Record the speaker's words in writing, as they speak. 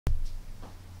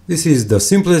This is the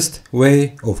simplest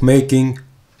way of making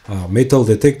a metal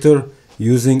detector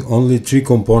using only three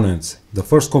components. The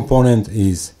first component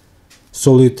is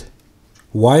solid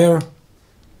wire,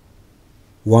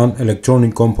 one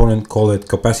electronic component called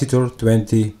capacitor,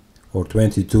 20 or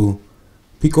 22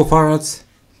 picofarads,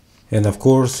 and of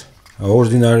course an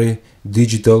ordinary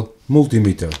digital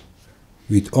multimeter.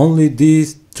 With only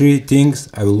these three things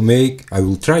I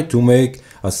will try to make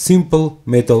a simple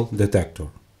metal detector.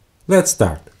 Let's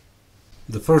start.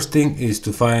 The first thing is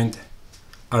to find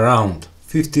around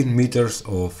 15 meters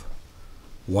of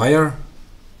wire.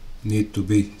 Need to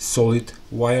be solid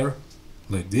wire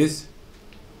like this.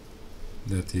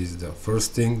 That is the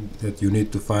first thing that you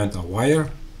need to find, a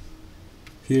wire.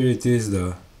 Here it is,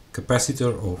 the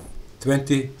capacitor of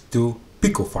 22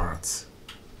 picofarads.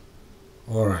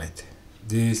 Alright,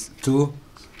 these two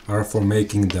are for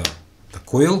making the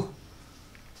coil,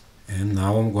 and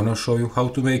now I'm gonna show you how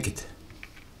to make it.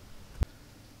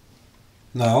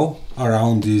 Now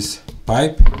around this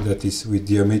pipe that is with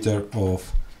diameter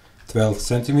of 12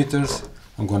 centimeters,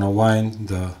 I'm gonna wind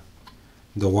the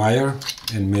wire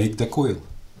and make the coil.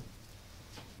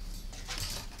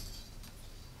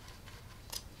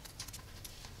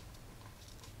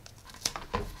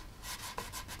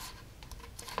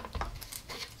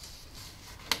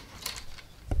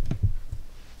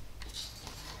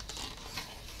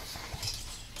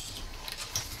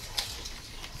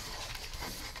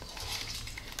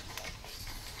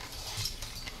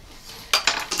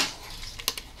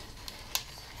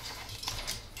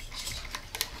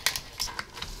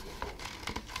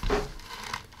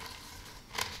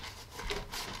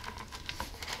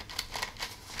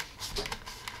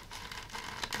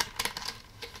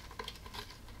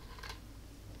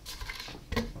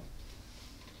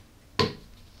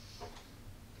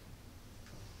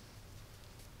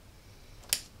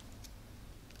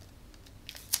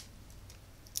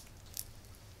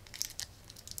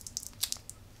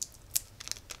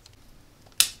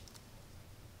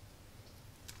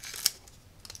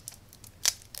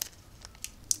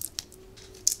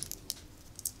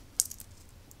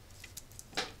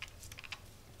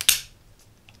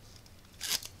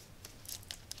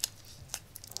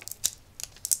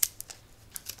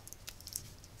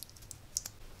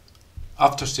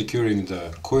 After securing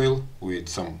the coil with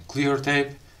some clear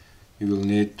tape, you will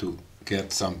need to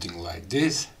get something like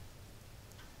this.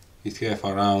 It has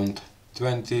around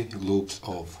 20 loops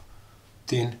of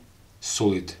thin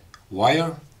solid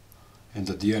wire, and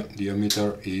the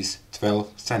diameter is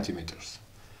 12 centimeters.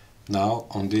 Now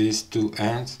on these two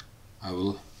ends I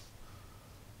will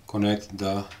connect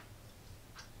the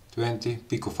 20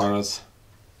 picofarads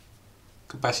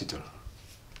capacitor.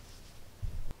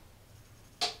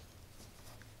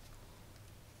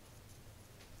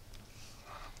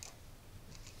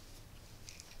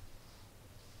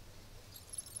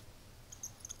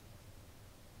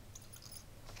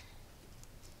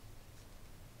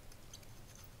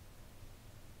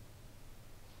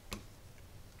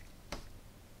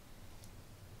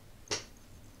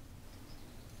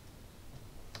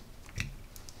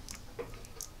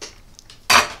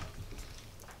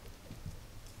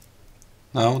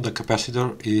 Now the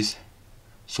capacitor is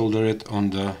soldered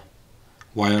on the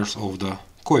wires of the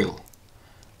coil,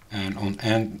 and on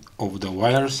end of the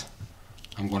wires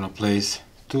I'm gonna place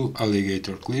two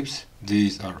alligator clips.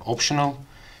 These are optional.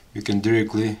 You can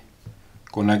directly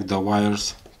connect the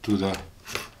wires to the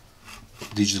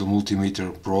digital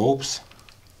multimeter probes,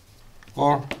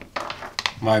 or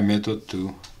my method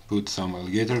to put some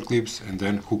alligator clips and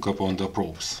then hook up on the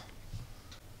probes.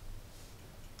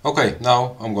 Okay,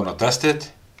 now I'm gonna test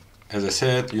it. As I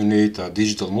said, you need a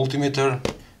digital multimeter,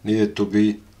 needed to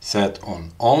be set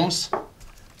on ohms.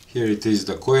 Here it is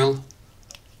the coil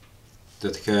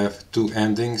that have two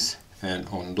endings, and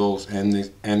on those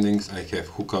endings I have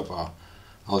hooked up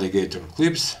alligator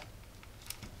clips.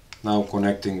 Now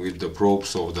connecting with the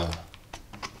probes of the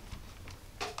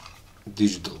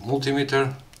digital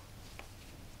multimeter.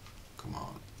 Come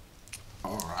on.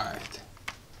 Alright.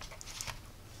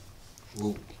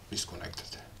 Whoa,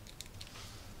 disconnected.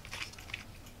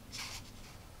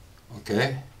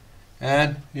 Okay,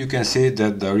 and you can see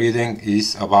that the reading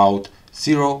is about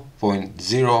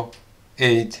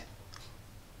 0.08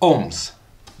 ohms.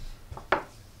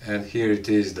 And here it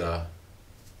is the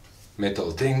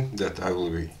metal thing that I will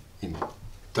be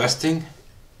testing.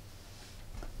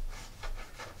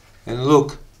 And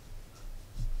look,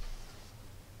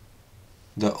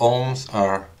 the ohms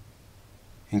are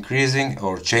increasing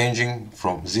or changing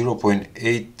from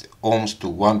 0.8 ohms to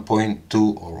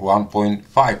 1.2 or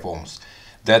 1.5 ohms.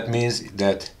 That means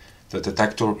that the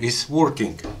detector is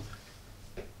working.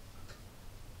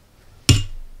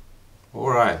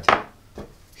 Alright,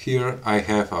 here I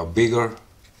have a bigger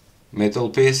metal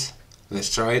piece.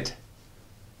 Let's try it.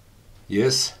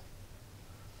 Yes,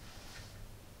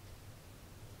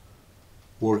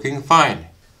 working fine.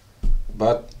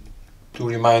 But to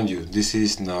remind you, this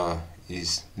is not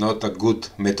a good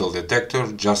metal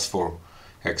detector, just for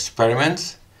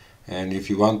experiments. And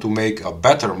if you want to make a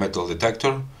better metal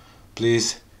detector,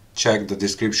 please check the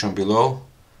description below.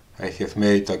 I have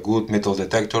made a good metal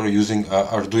detector using an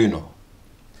Arduino.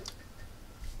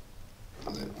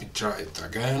 Let me try it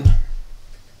again.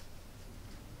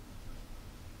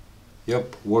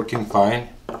 Yep, working fine.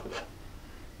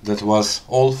 That was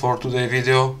all for today's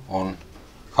video on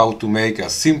how to make a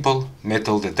simple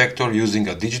metal detector using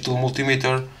a digital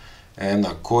multimeter and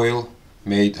a coil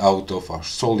made out of a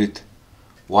solid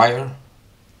wire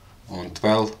on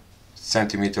 12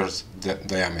 centimeters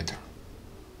diameter.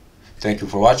 Thank you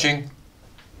for watching.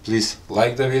 Please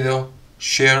like the video,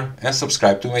 share and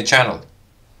subscribe to my channel.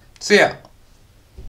 See ya!